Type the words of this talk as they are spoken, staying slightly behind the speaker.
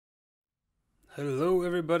Hello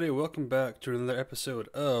everybody, welcome back to another episode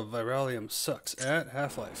of Viralium Sucks at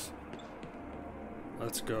Half-Life.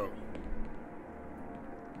 Let's go.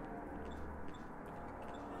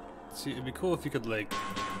 See, it'd be cool if you could, like,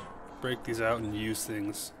 break these out and use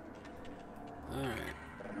things. Alright.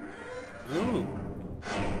 Ooh!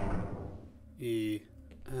 I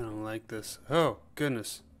don't like this. Oh,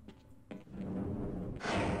 goodness.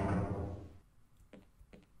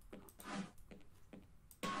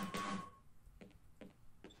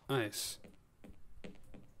 Nice.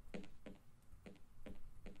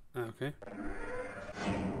 Okay.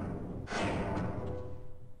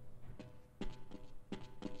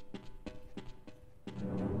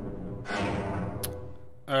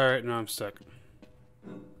 Alright, now I'm stuck.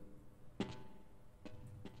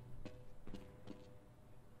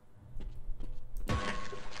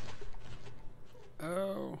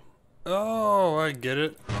 Oh. Oh, I get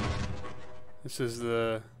it. This is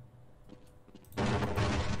the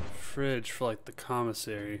fridge for, like, the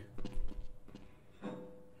commissary.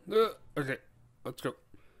 Okay, let's go.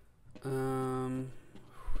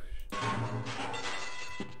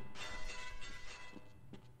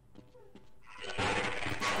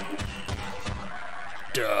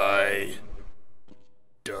 Die.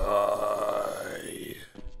 Die.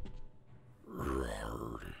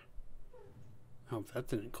 Roar. Hope that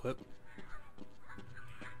didn't clip.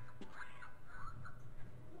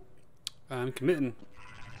 I'm committing.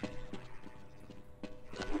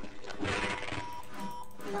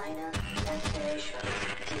 Minor alteration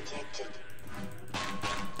detected.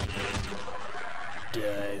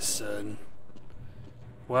 Die, son.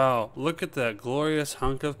 Wow, look at that glorious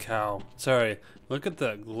hunk of cow. Sorry, look at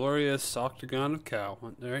that glorious octagon of cow.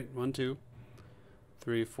 Alright, 1, 2,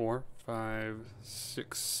 3, 4, 5,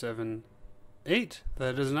 6, 7, 8.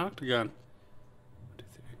 That is an octagon. 1, 2,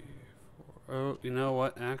 3, 4. Oh, you know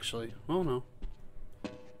what? Actually, oh no.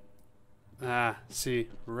 Ah, see,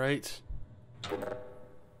 right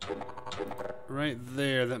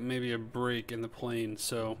there, that may be a break in the plane,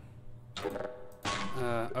 so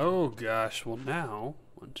oh gosh, well now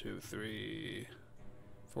 1, 2, 3,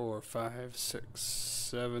 4, 5, 6,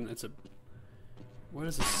 7. It's a, what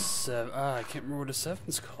is a 7? I can't remember what a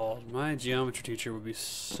 7's called. My geometry teacher would be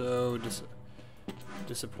so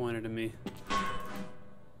disappointed in me.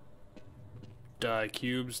 Die,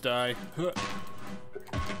 cubes, die. Huh.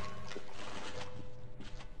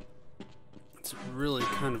 It's really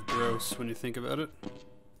kind of gross when you think about it.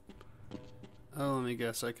 Oh, let me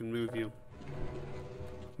guess, I can move you.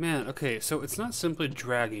 Man, okay, so it's not simply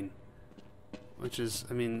dragging, which is,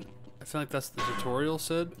 I mean, I feel like that's the tutorial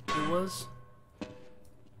said it was.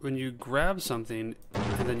 When you grab something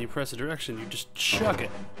and then you press a direction, you just chuck it.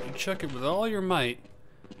 You chuck it with all your might.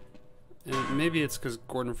 And maybe it's because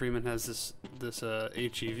Gordon Freeman has this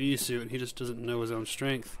HEV suit and he just doesn't know his own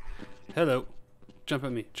strength. Hello. Jump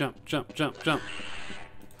at me. Jump, jump, jump, jump.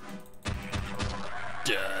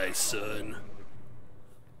 Die, son.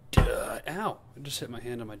 Die. Ow. I just hit my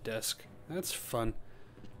hand on my desk. That's fun.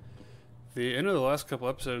 The end of the last couple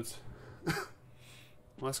episodes...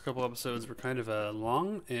 last couple episodes were kind of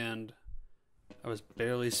long, and I was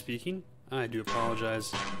barely speaking. I do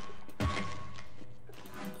apologize.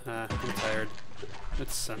 I'm tired.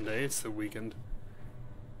 It's Sunday. It's the weekend.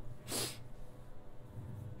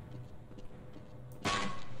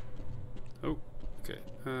 Oh, okay.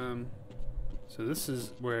 So this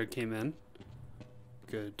is where I came in.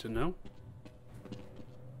 Good to know.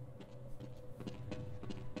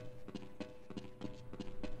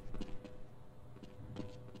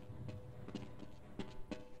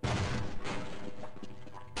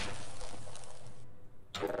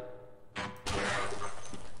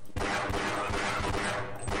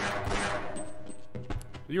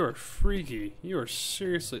 You are freaky. You are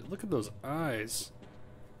seriously... Look at those eyes.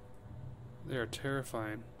 They are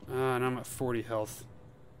terrifying. Ah, and I'm at 40 health.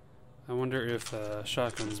 I wonder if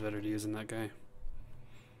shotgun's better to use than that guy.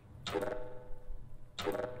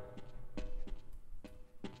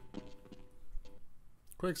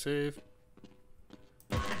 Quick save.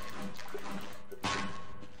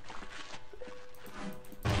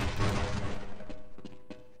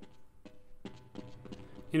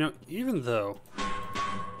 You know, even though...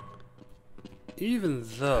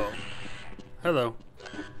 Hello.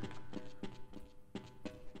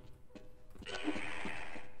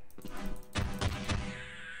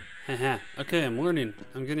 Haha. Okay, I'm learning.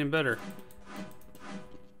 I'm getting better.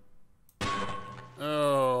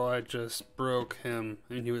 Oh, I just broke him.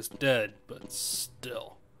 I mean, he was dead, but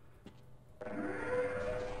still.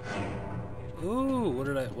 Ooh,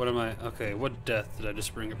 what am I? Okay, what death did I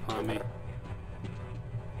just bring upon me?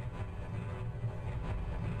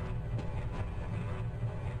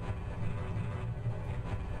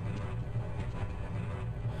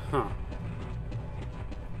 Huh.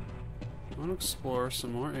 I want to explore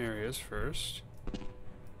some more areas first.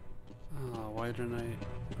 Oh, why didn't I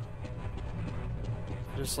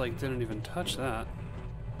just like didn't even touch that.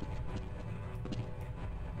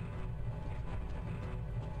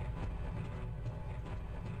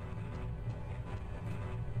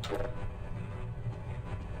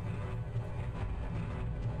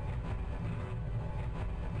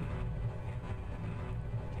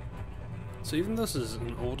 So even though this is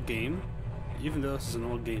an old game,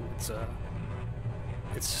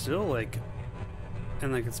 it's still like,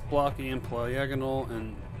 and like it's blocky and polygonal,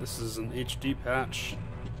 and this is an HD patch,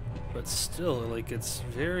 but still like it's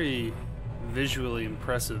very visually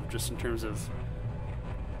impressive just in terms of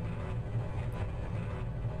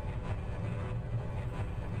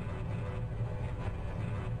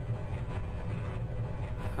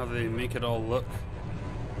how they make it all look.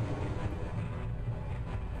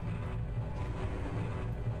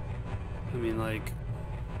 I mean, like,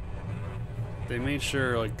 they made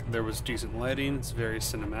sure like there was decent lighting. It's very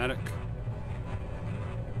cinematic.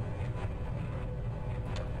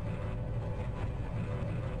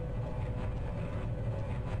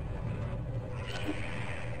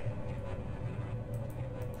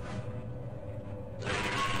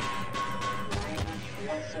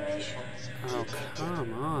 Oh,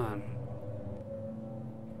 come on.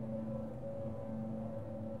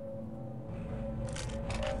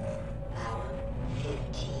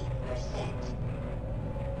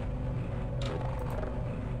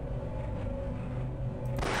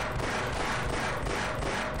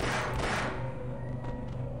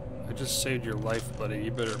 I just saved your life, buddy.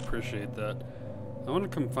 You better appreciate that. I want to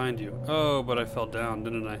come find you. Oh, but I fell down,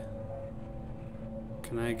 didn't I?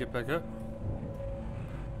 Can I get back up?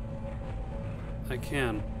 I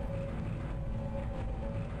can.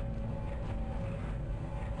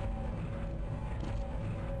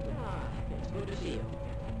 It's good to see you.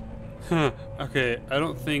 Huh. Okay, I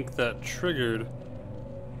don't think that triggered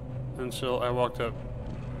until I walked up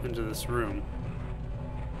into this room.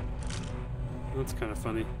 That's kind of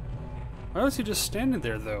funny. Why was he just standing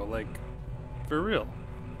there, though? Like, for real?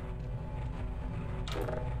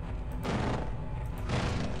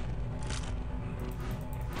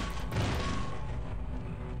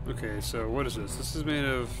 Okay, so what is this? This is made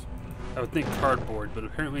of, I would think cardboard, but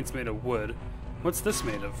apparently it's made of wood. What's this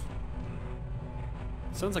made of?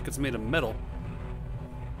 Sounds like it's made of metal.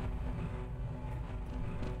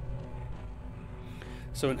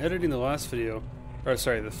 So in editing the last video, or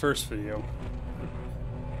sorry, the first video,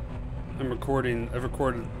 I've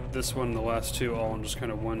recorded this one and the last two all in just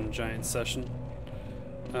kind of one giant session.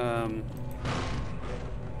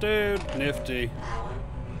 Dude, nifty.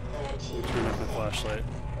 Turn up my flashlight.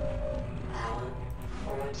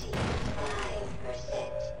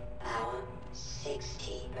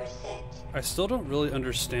 I still don't really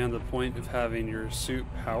understand the point of having your suit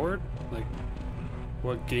powered, like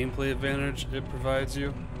what gameplay advantage it provides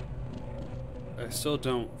you. I still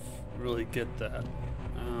don't really get that.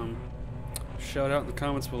 Shout out in the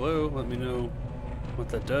comments below, let me know what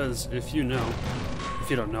that does, if you know. If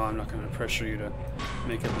you don't know, I'm not going to pressure you to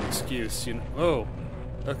make up an excuse. You know. Oh,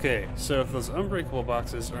 okay, so if those unbreakable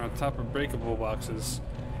boxes are on top of breakable boxes,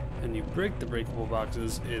 and you break the breakable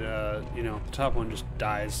boxes, it, you know, the top one just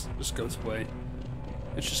dies, just goes away.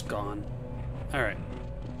 It's just gone. Alright.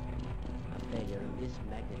 A failure of this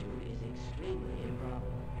magnitude is extremely improbable.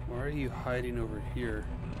 Why are you hiding over here?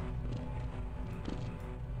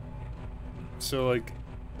 So, like,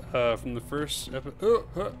 from the first episode...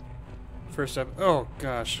 Oh,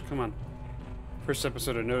 gosh, come on. First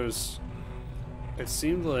episode I noticed, it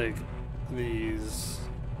seemed like these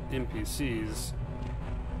NPCs,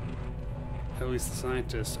 at least the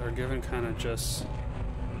scientists, are given kind of just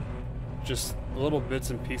little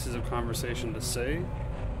bits and pieces of conversation to say,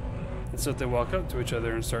 and so that they walk up to each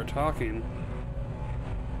other and start talking.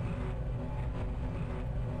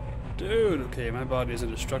 Dude, okay, my body is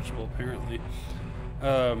indestructible apparently.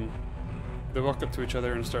 They walk up to each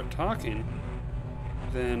other and start talking,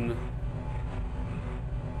 then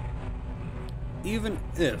even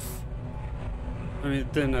if, I mean,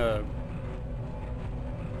 then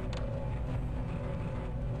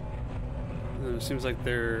it seems like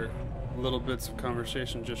their little bits of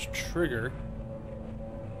conversation just trigger,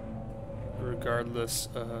 regardless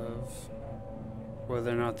of whether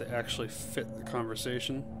or not they actually fit the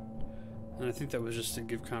conversation. And I think that was just to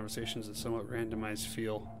give conversations a somewhat randomized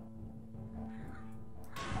feel.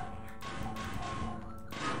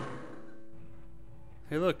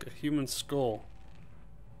 Hey look, a human skull.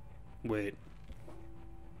 Wait.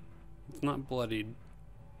 It's not bloodied.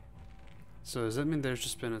 So does that mean there's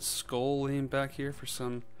just been a skull laying back here for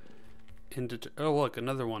some Oh, look,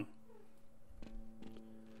 another one.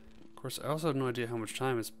 Of course, I also have no idea how much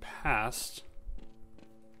time has passed.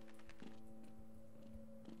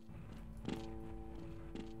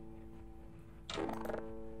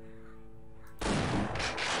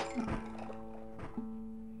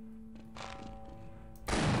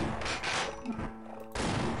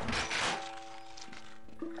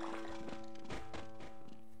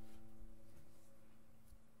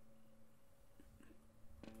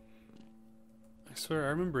 I swear, I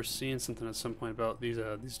remember seeing something at some point about these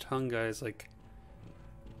tongue guys. Like,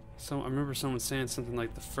 I remember someone saying something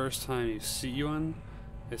like the first time you see one,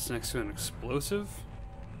 it's next to an explosive.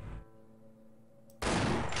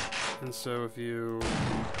 And so if you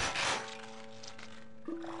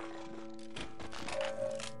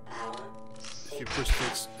push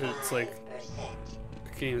this, it's like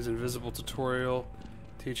the game's invisible tutorial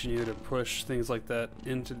teaching you to push things like that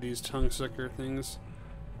into these tongue sucker things,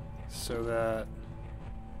 so that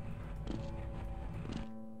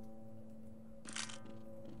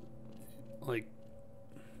like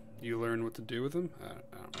you learn what to do with them. I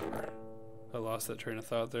don't remember. I lost that train of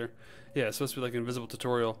thought there. Yeah, it's supposed to be like an invisible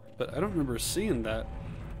tutorial, but I don't remember seeing that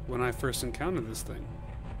when I first encountered this thing.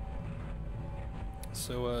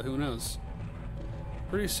 So who knows?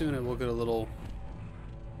 Pretty soon I will get a little,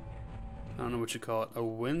 I don't know what you call it, a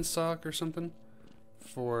windsock or something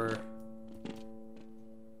for...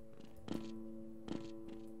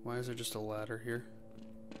 Why is there just a ladder here?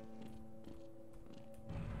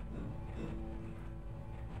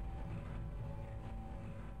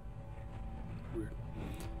 Weird.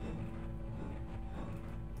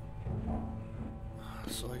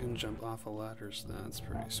 So I can jump off of ladders, that's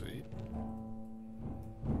pretty sweet.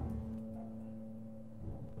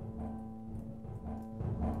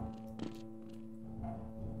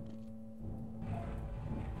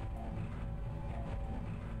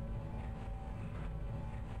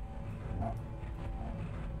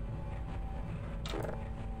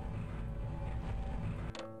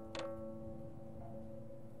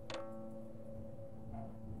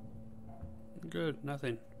 Good,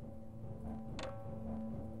 nothing.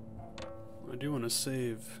 I do want to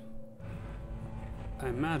save. I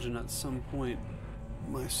imagine at some point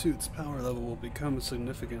my suit's power level will become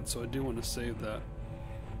significant, so I do want to save that.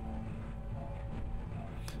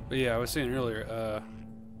 But yeah, I was saying earlier,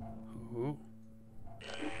 ooh.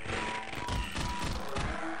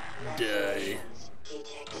 Die.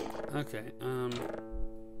 Okay,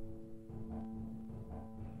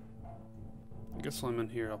 I guess while I'm in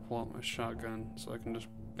here, I'll pull out my shotgun so I can just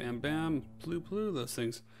bam bam, blue those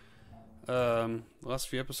things. The last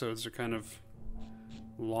few episodes are kind of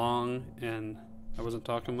long and I wasn't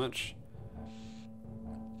talking much.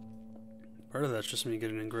 Part of that's just me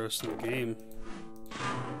getting engrossed in the game.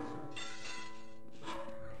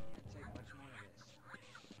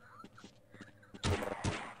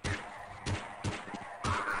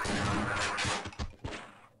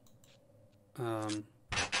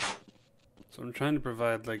 So I'm trying to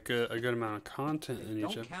provide like a good amount of content in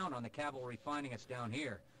each Don't count on the cavalry finding us down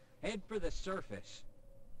here. Head for the surface.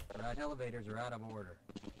 Our elevators are out of order,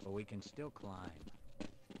 but we can still climb.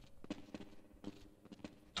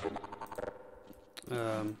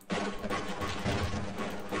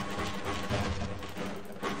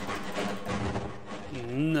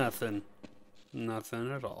 Nothing.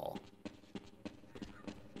 Nothing at all.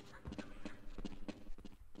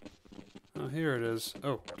 Oh, here it is.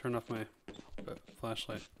 Oh, turn off my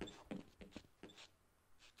flashlight.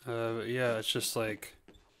 But yeah, it's just like,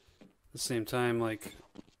 at the same time, like,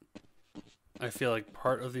 I feel like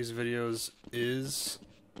part of these videos is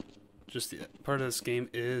just the, part of this game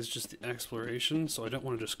is just the exploration, so I don't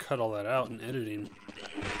want to just cut all that out in editing.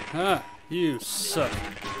 Ah, you suck.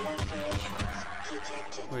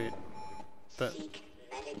 Wait, that,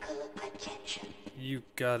 you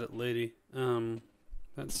got it, lady.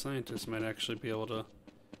 That scientist might actually be able to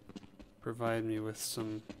provide me with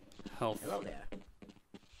some health. Hello there.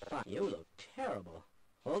 Fuck, you look terrible.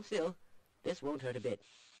 Hold still. This won't hurt a bit.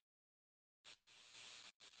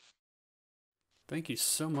 Thank you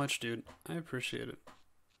so much, dude. I appreciate it.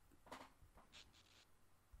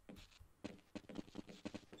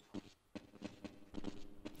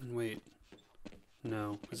 And wait.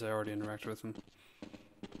 No, because I already interacted with him.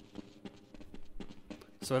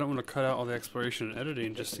 So I don't want to cut out all the exploration and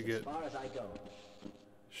editing just to get as far as I go.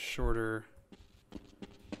 shorter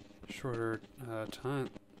time.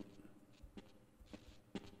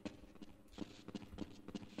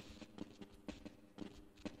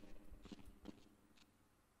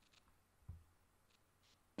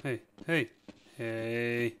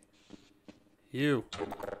 Hey, you.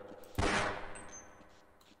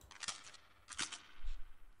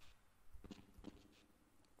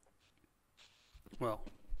 Well,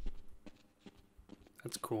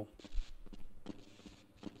 that's cool.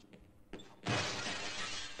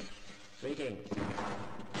 Greetings.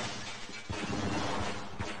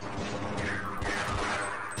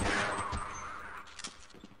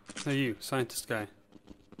 Hey, you, scientist guy.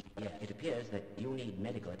 Yeah, it appears that you need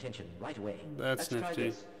medical attention right away. That's Let's try nifty.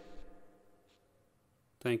 this.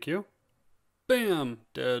 Thank you. Bam!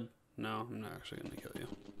 Dead. No, I'm not actually gonna kill you.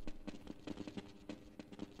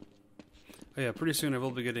 Oh yeah, pretty soon I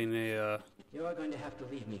will be getting a, You're going to have to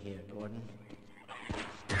leave me here, Gordon.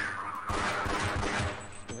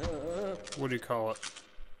 what do you call it?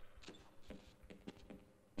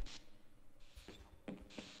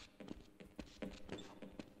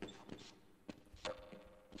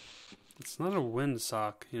 It's not a wind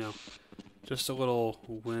sock, you know. Just a little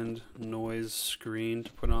wind noise screen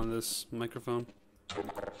to put on this microphone.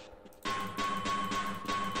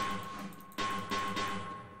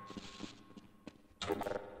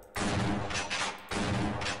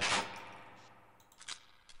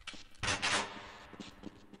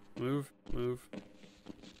 Move, move.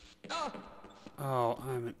 Oh,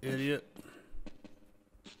 I'm an idiot.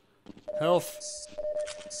 Health.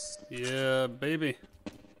 Yeah, baby.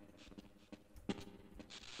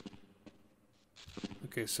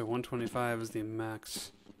 Okay, so 125 is the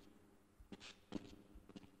max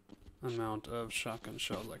amount of shotgun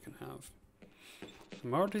shells I can have.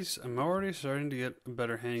 I'm already starting to get a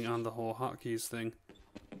better hang on the whole hotkeys thing.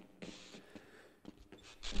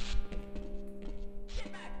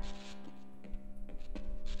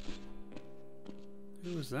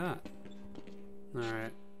 Who was that?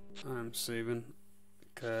 Alright, I'm saving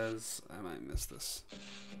because I might miss this.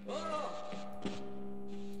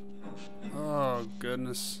 Oh,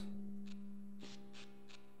 goodness.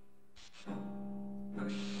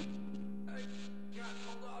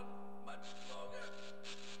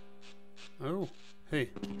 Oh, hey.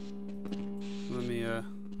 Let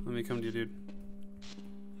me come to you, dude.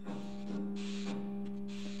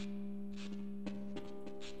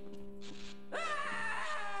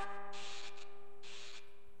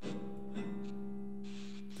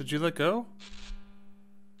 Did you let go?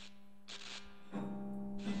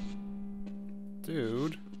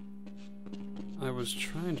 Dude, I was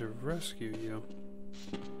trying to rescue you.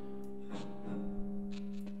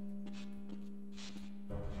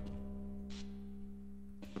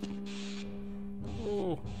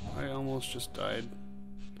 Oh, I almost just died.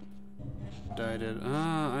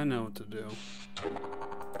 I know what to do.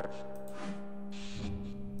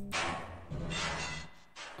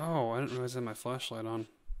 Oh, I didn't realize I had my flashlight on.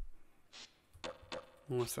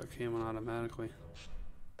 Unless that came on automatically.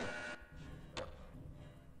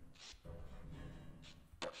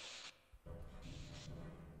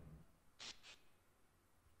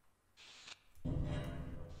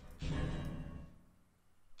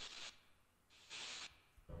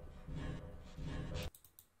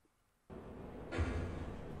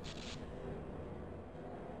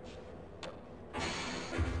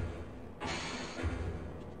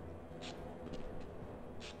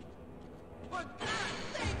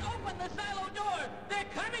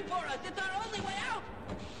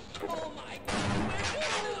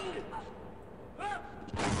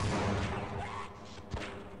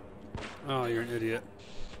 Oh, you're an idiot.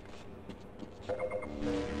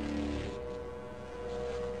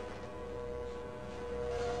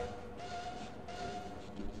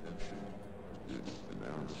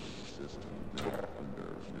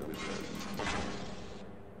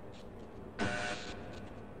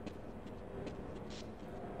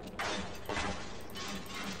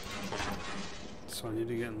 So I need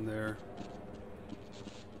to get in there.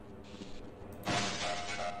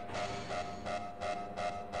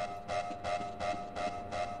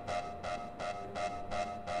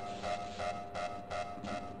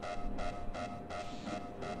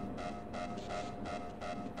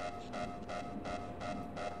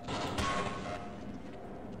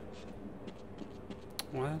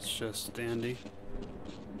 Well, that's just dandy.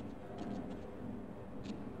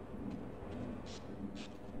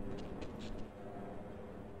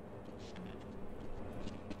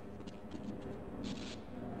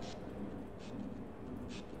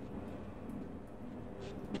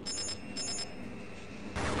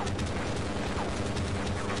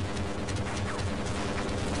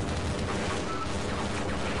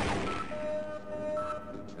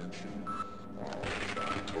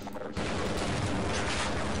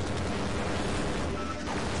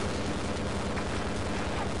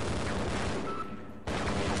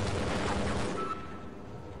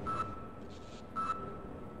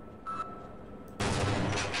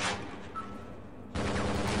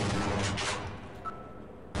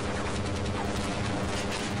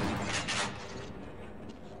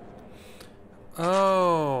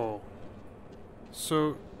 Oh.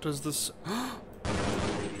 So, does this...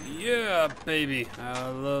 Yeah, baby. I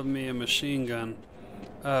love me a machine gun.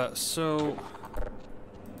 So...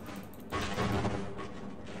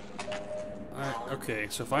 Okay,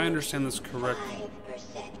 so if I understand this correctly...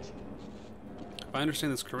 5%. If I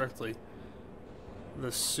understand this correctly,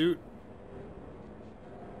 the suit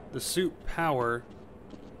power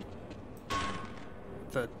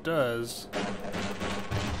that does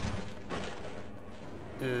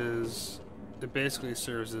is it basically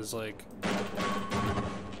serves as like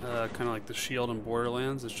kind of like the shield in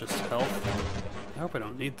Borderlands. It's just health. I hope I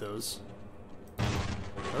don't need those.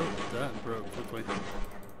 Oh, that broke quickly.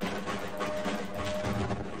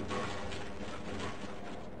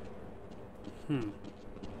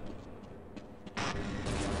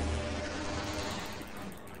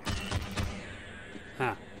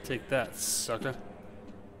 Ha, take that, sucker.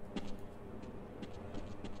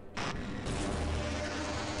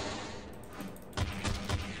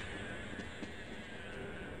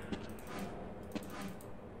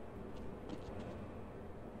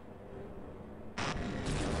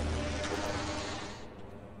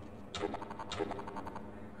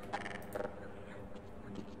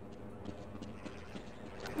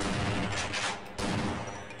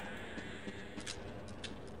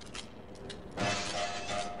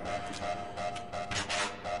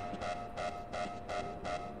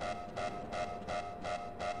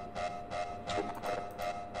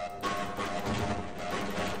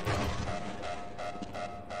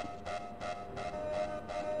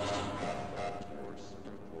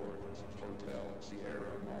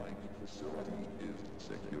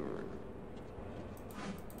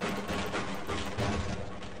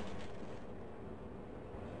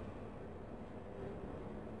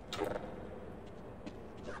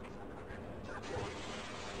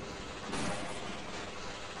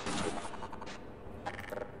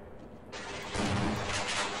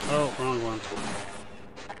 Oh, wrong one.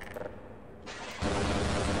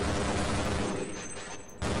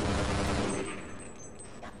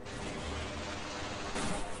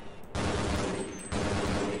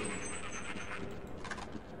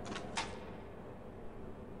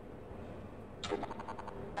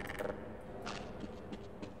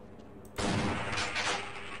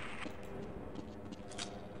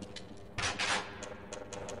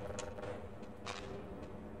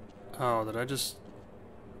 Oh, did I just...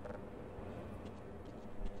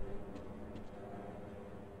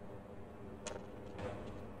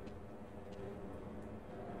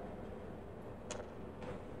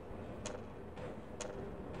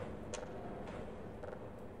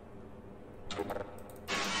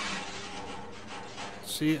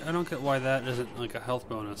 See, I don't get why that isn't like a health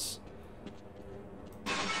bonus.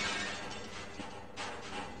 That'd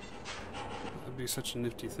be such a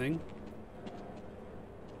nifty thing.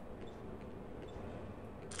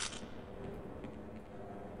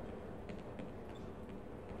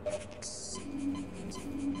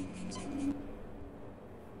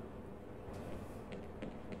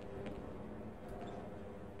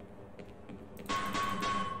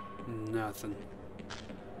 Nothing.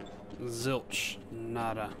 Zilch.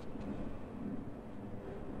 Nada.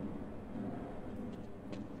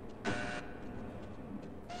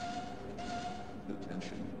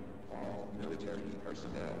 Attention, all military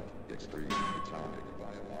personnel, extreme atomic,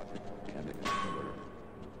 biological, chemical alert.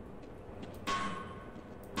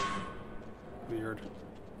 Weird.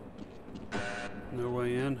 No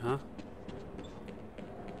way in, huh?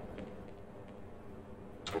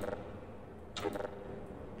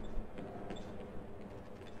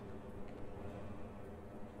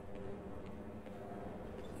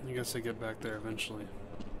 I guess I get back there eventually.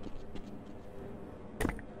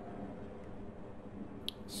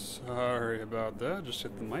 Sorry about that, just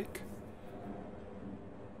hit the mic.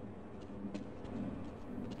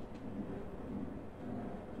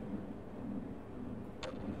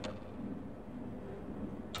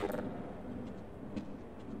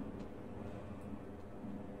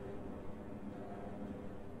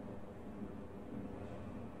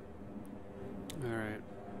 Alright.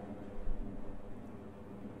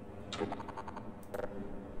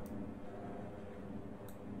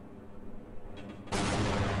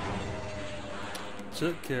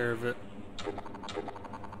 Took care of it.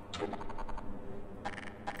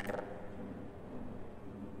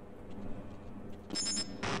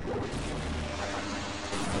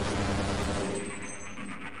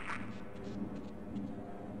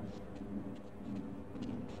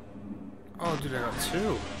 Oh, dude, I got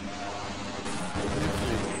two.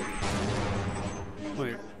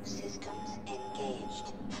 Wait. Systems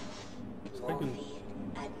engaged. I can...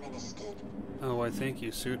 Morphine administered. Oh, why, thank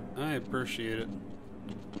you, suit. I appreciate it.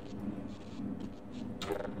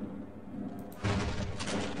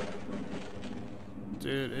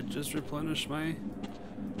 Dude, it just replenished my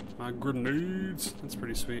grenades. That's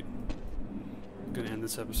pretty sweet. I'm gonna end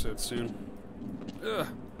this episode soon. Ugh.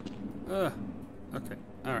 Ugh. Okay.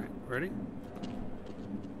 Alright. Ready?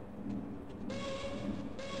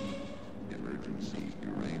 Emergency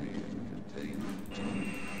uranium containment.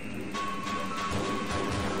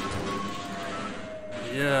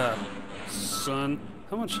 Yeah. Son.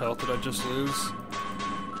 How much health did I just lose?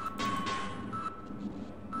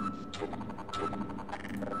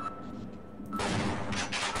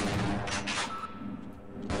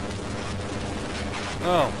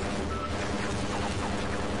 Oh.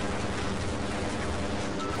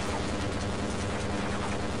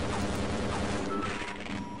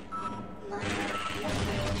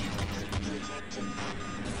 Detected.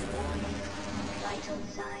 Warning. Vital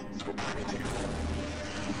signs critical.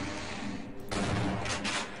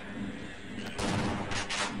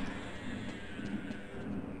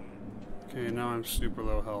 Okay, now I'm super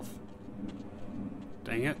low health.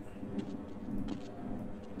 Dang it.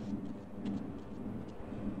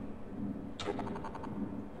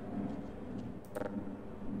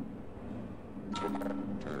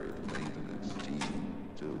 Turret maintenance team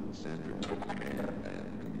to Central Command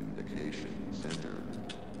and Communication Center.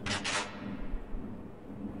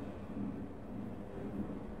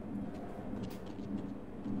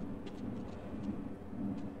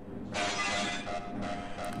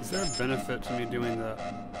 Is there a benefit to me doing that?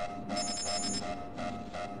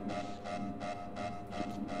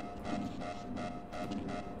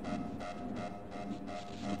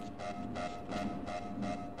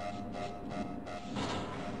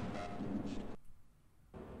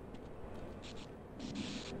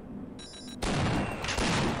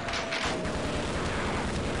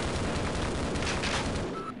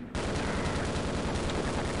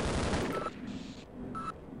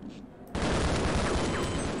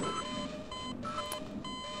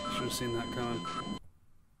 Should have seen that coming.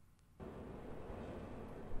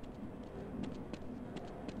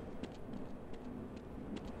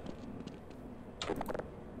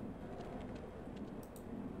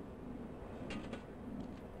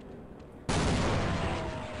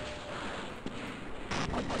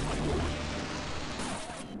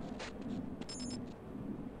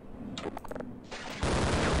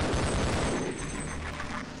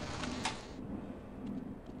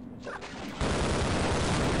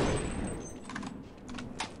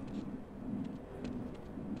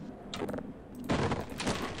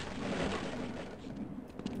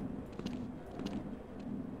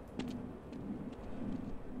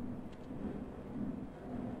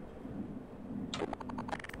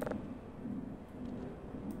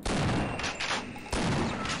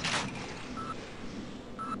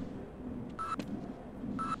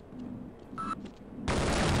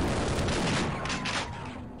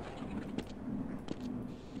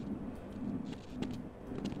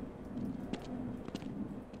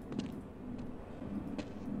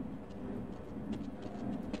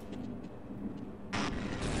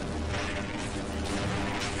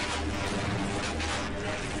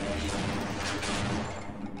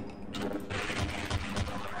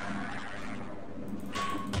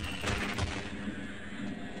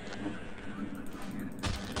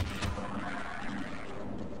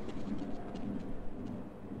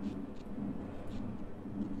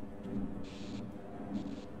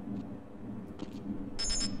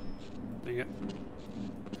 Dang it.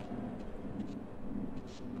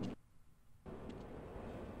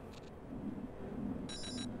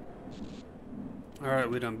 Alright,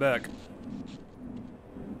 we done back.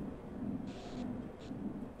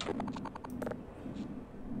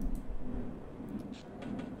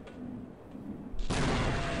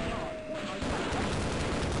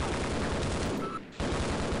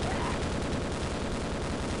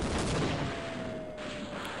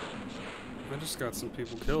 I just got some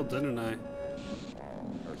people killed, didn't I?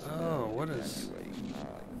 Oh, what is...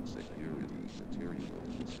 Security material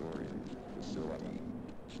storage facility.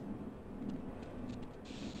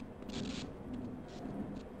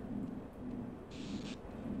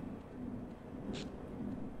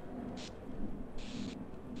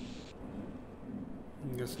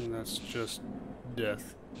 I'm guessing that's just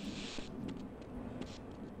death.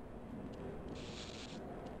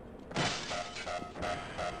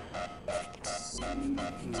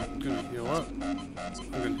 I'm gonna heal up. I'm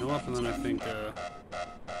gonna heal up, and then I think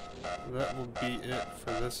that will be it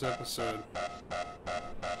for this episode.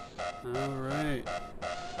 Alright.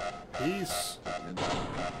 Peace.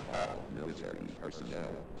 All military military personnel.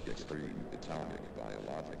 Extreme atomic,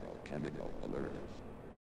 biological, chemical alert.